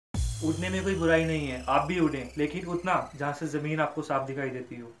उड़ने में कोई बुराई नहीं है, आप भी उड़ें, लेकिन उतना जहाँ से ज़मीन आपको साफ दिखाई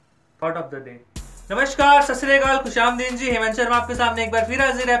देती हो। Thought of the day. नमस्कार, सत श्री अकाल, खुशामदीन जी। हेमंत शर्मा आपके सामने एक बार फिर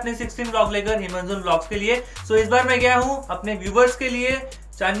हाजिर है अपने 16 ब्लॉग लेकर, हेमंत ब्लॉग्स के लिए। सो इस बार मैं गया हूँ अपने व्यूवर्स के लिए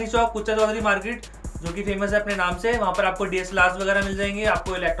चांदनी चौक कुच्चा चौधरी मार्केट, जो कि फेमस है अपने नाम से। वहाँ पर आपको DSLRs वगैरह मिल जाएंगे,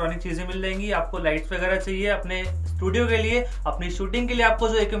 आपको इलेक्ट्रॉनिक चीज़ें मिल जाएंगी, आपको लाइट्स वगैरह चाहिए अपने स्टूडियो के लिए, अपनी शूटिंग के लिए आपको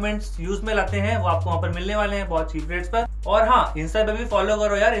जो इक्विपमेंट्स यूज में लाते हैं वो आपको वहाँ पर मिलने वाले हैं बहुत चीप रेट्स पर। और हाँ, इंस्टा पे भी फॉलो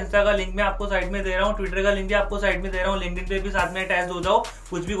करो यार, इंस्टा का लिंक मैं आपको साइड में दे रहा हूँ, ट्विटर का लिंक भी आपको साइड में दे रहा हूँ, लिंक्डइन पे भी साथ में अटैच हो जाओ।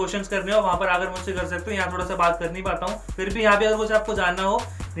 कुछ भी क्वेश्चंस करने हो वहाँ पर आकर मुझसे कर सकते हो। यहाँ थोड़ा सा बात कर नहीं पाता हूँ, फिर भी यहाँ पे अगर कुछ आपको जानना हो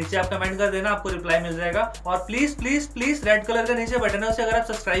नीचे आप कमेंट कर देना, आपको रिप्लाई मिल जाएगा। और please please please red colour का नीचे बटन है, उसे अगर आप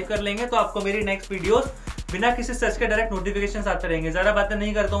सब्सक्राइब कर लेंगे तो आपको मेरी नेक्स्ट वीडियोस बिना किसी सर्च के डायरेक्ट नोटिफिकेशन आते रहेंगे। ज्यादा बातें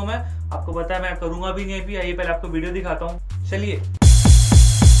नहीं करता हूँ मैं, आपको पता है मैं करूंगा भी नहीं। अभी आइए पहले आपको वीडियो दिखाता हूँ, चलिए।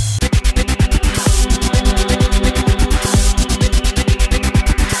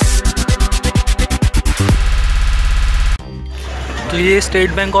 तो ये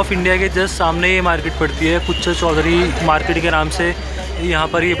स्टेट बैंक ऑफ इंडिया के जस्ट सामने ये मार्केट पड़ती है, कुच्चा चौधरी मार्केट के नाम से यहाँ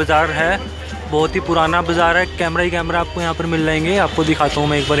पर ये बाज़ार है। बहुत ही पुराना बाज़ार है, कैमरा ही कैमरा आपको यहाँ पर मिल जाएंगे। आपको दिखाता हूँ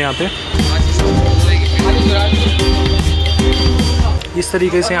मैं एक बार यहाँ पे। इस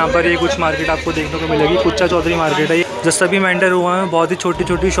तरीके से यहाँ पर ये कुछ मार्केट आपको देखने को मिलेगी। कुच्चा चौधरी मार्केट है ये, जस्ट अभी मैं एंटर हुआ है। बहुत ही छोटी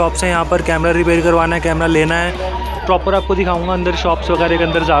छोटी शॉप्स हैं यहाँ पर। कैमरा रिपेयर करवाना है, कैमरा लेना है, प्रॉपर आपको दिखाऊंगा अंदर शॉप्स वगैरह के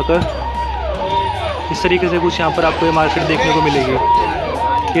अंदर जाकर। इस तरीके से कुछ यहाँ पर आपको ये मार्केट देखने को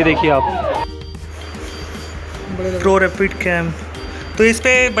मिलेगी। ये देखिए आप, प्रो रैपिड कैम। तो इस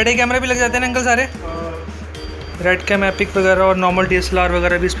पे बड़े कैमरे भी लग जाते हैं ना अंकल सारे? रेड कैम, एपिक वगैरह और नॉर्मल DSLR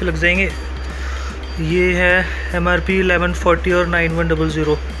वगैरह भी इस पे लग जाएंगे। ये है MRP 1140 और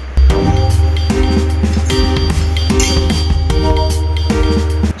 9100।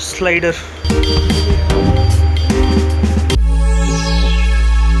 स्लाइडर,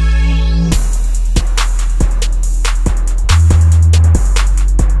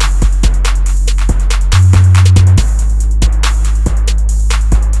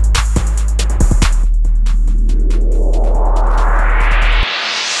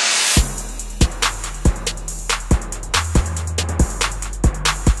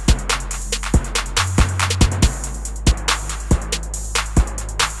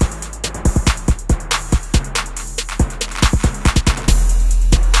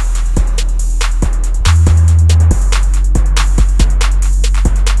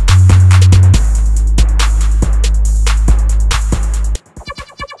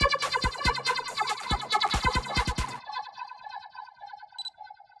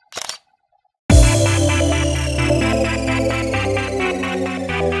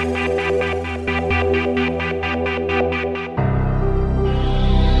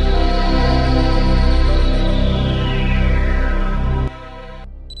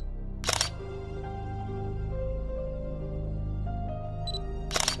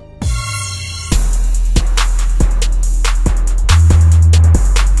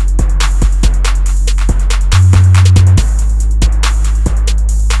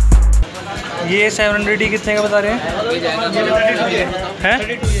 ये 700 कितने का बता रहे हैं?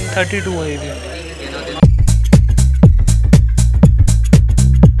 32 है ये भी।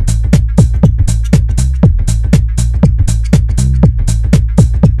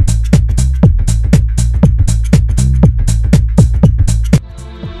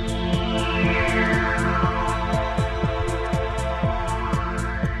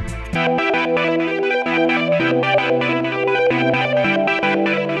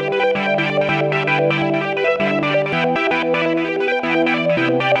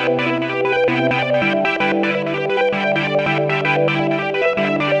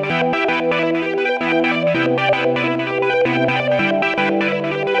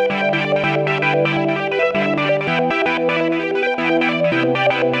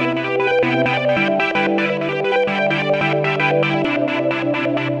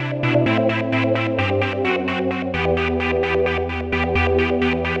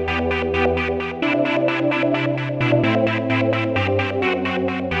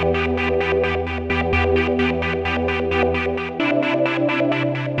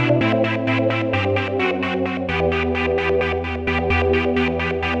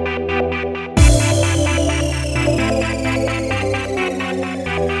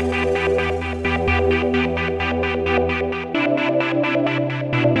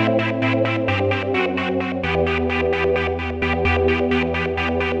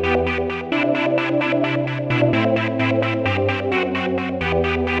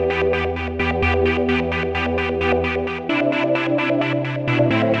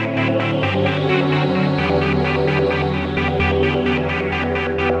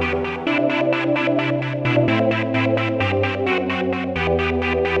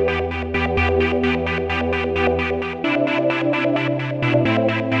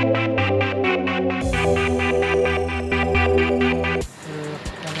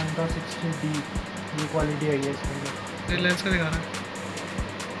 डी ये क्वालिटी आई है इसके अंदर। ये लेंस का दिखा रहा है।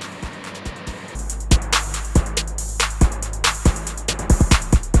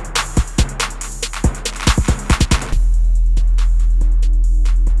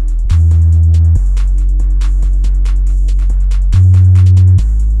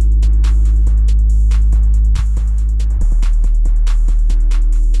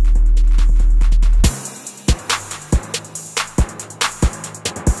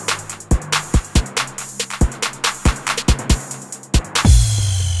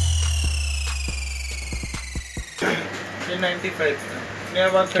 ये 95 का नया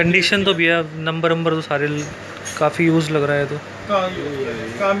बात। कंडीशन तो भैया नंबर तो सारे काफ़ी यूज़ लग रहा है। तो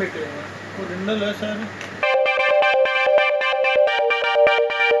कहाँ मिटेगा, ओरिजिनल है सर।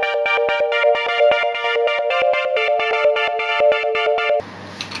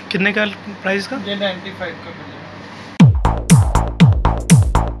 कितने का प्राइस का? ये 95 का मिलेगा।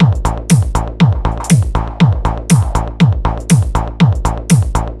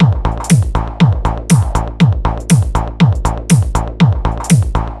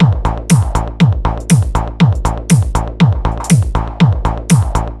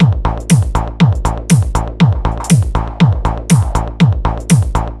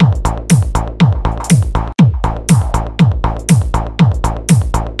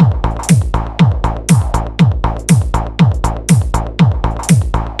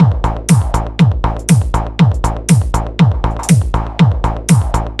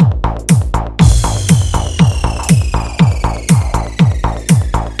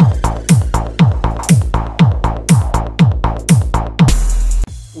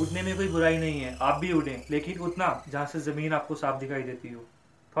 उड़ने में कोई बुराई नहीं है, आप भी उड़ें, लेकिन उतना जहां से जमीन आपको साफ दिखाई देती हो।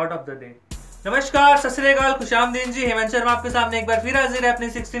 Thought of the day. नमस्कार, सत श्री अकाल, खुशामदीन जी, हेमंत शर्मा आपके सामने एक बार फिर हाजिर है अपने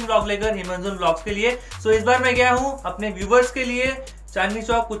 16 ब्लॉग लेकर हेमंत जोन ब्लॉग्स के लिए। सो इस बार मैं गया हूं अपने व्यूवर्स के लिए चांदनी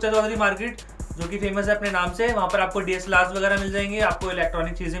चौक कुच्चा चौधरी मार्केट, जो कि फेमस है अपने नाम से। वहां पर आपको डीएसएलआर वगैरह मिल जाएंगे, आपको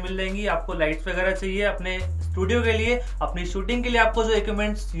इलेक्ट्रॉनिक चीजें मिल जाएंगी, आपको लाइट्स वगैरह चाहिए अपने स्टूडियो के लिए, अपनी शूटिंग के लिए आपको जो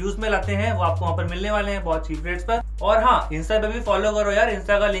इक्विपमेंट्स यूज में लाते हैं वो आपको वहां पर मिलने वाले हैं बहुत चीप रेट्स पर। और हाँ, इंस्टा पे भी फॉलो करो यार,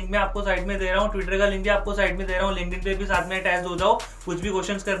 इंस्टा का लिंक मैं आपको साइड में दे रहा हूँ, ट्विटर का लिंक भी आपको साइड में दे रहा हूँ, लिंक्डइन पे भी साथ में अटैच हो जाओ। कुछ भी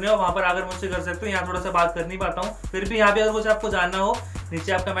क्वेश्चंस करने हो वहां पर आकर मुझसे कर सकते हो। यहाँ थोड़ा सा बात कर नहीं पाता हूँ, फिर भी यहाँ पे अगर कुछ आपको जानना हो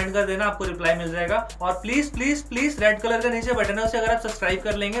नीचे आप कमेंट कर देना, आपको रिप्लाई मिल जाएगा। और please please please red colour का नीचे बटन है, उसे अगर आप सब्सक्राइब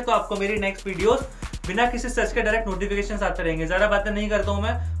कर लेंगे तो आपको मेरी नेक्स्ट वीडियोस बिना किसी सर्च के डायरेक्ट नोटिफिकेशन आते रहेंगे। ज्यादा बातें नहीं करता हूँ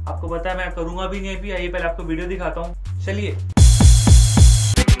मैं, आपको पता है मैं करूंगा भी नहीं अभी। आइए पहले आपको वीडियो दिखाता हूँ, चलिए।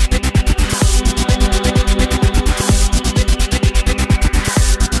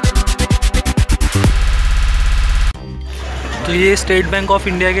 तो ये स्टेट बैंक ऑफ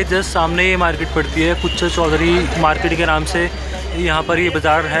इंडिया के जस्ट सामने ये मार्केट पड़ती है, कुच्चा चौधरी मार्केट के नाम से। यहाँ पर ये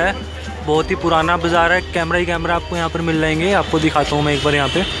बाज़ार है, बहुत ही पुराना बाज़ार है। कैमरा ही कैमरा आपको यहाँ पर मिल जाएंगे, आपको दिखाता हूँ मैं एक बार। यहाँ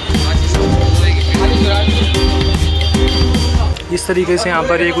पे इस तरीके से यहाँ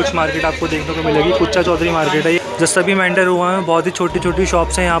पर ये कुछ मार्केट आपको देखने को मिलेगी। कुच्चा चौधरी मार्केट है ये, जस्ट अभी मैं एंटर हुआ है। बहुत ही छोटी छोटी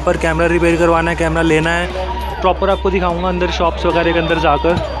शॉप्स हैं यहाँ पर। कैमरा रिपेयर करवाना है, कैमरा लेना है, प्रॉपर आपको दिखाऊँगा अंदर शॉप्स वगैरह के अंदर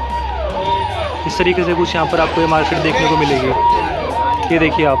जाकर। इस तरीके से कुछ यहाँ पर आपको ये मार्केट देखने को मिलेगी। ये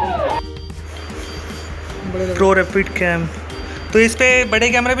देखिए आप, प्रो रैपिड कैम। तो इस पे बड़े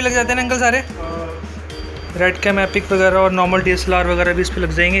कैमरा भी लग जाते हैं ना अंकल सारे? रेड कैम, एपिक वगैरह और नॉर्मल डीएसएलआर वगैरह भी इस पे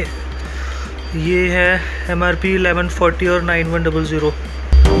लग जाएंगे। ये है MRP 1140 और 9100।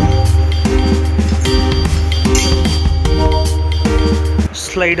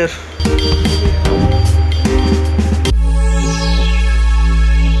 स्लाइडर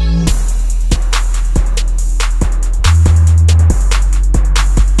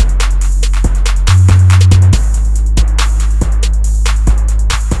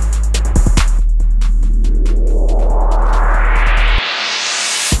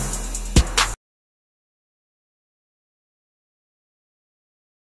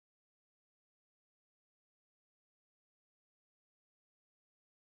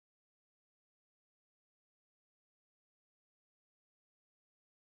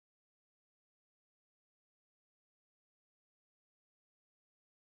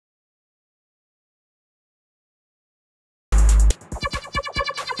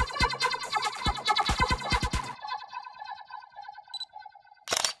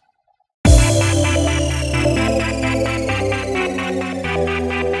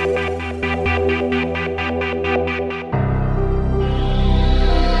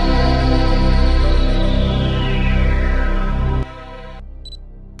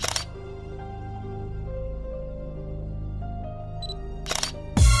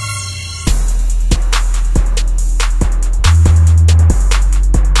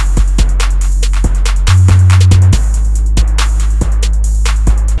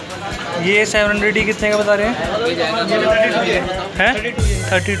ये 700 कितने का बता रहे हैं?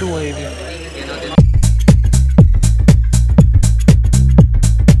 32 है ये भी।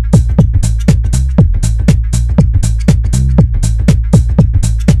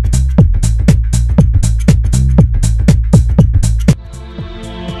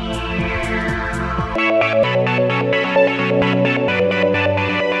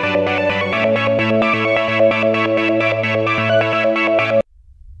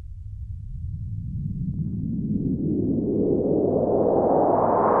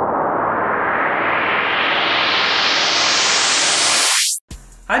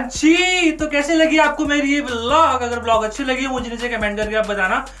 हाँ जी, तो कैसे लगी आपको मेरी ये व्लॉग? अगर व्लॉग अच्छी लगी मुझे नीचे कमेंट करके आप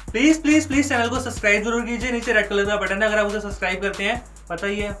बताना। प्लीज प्लीज प्लीज चैनल को सब्सक्राइब जरूर कीजिए। नीचे रेड कलर का बटन है, अगर आप उसे सब्सक्राइब करते हैं पता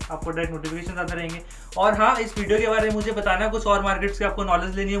ही है आपको डायरेक्ट नोटिफिकेशन आते रहेंगे। और हाँ, इस वीडियो के बारे में मुझे बताना, कुछ और मार्केट्स की आपको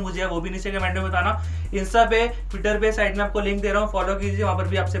नॉलेज लेनी है मुझे, वो भी नीचे कमेंट में बताना। इंस्टा पे, ट्विटर पे, साइड में आपको लिंक दे रहा हूँ, फॉलो कीजिए, वहाँ पर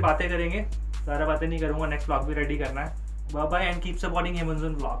भी आपसे बातें करेंगे। ज़्यादा बातें नहीं करूँगा, नेक्स्ट व्लॉग भी रेडी करना है। Bye bye and keep supporting Hemant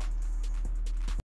zone vlog.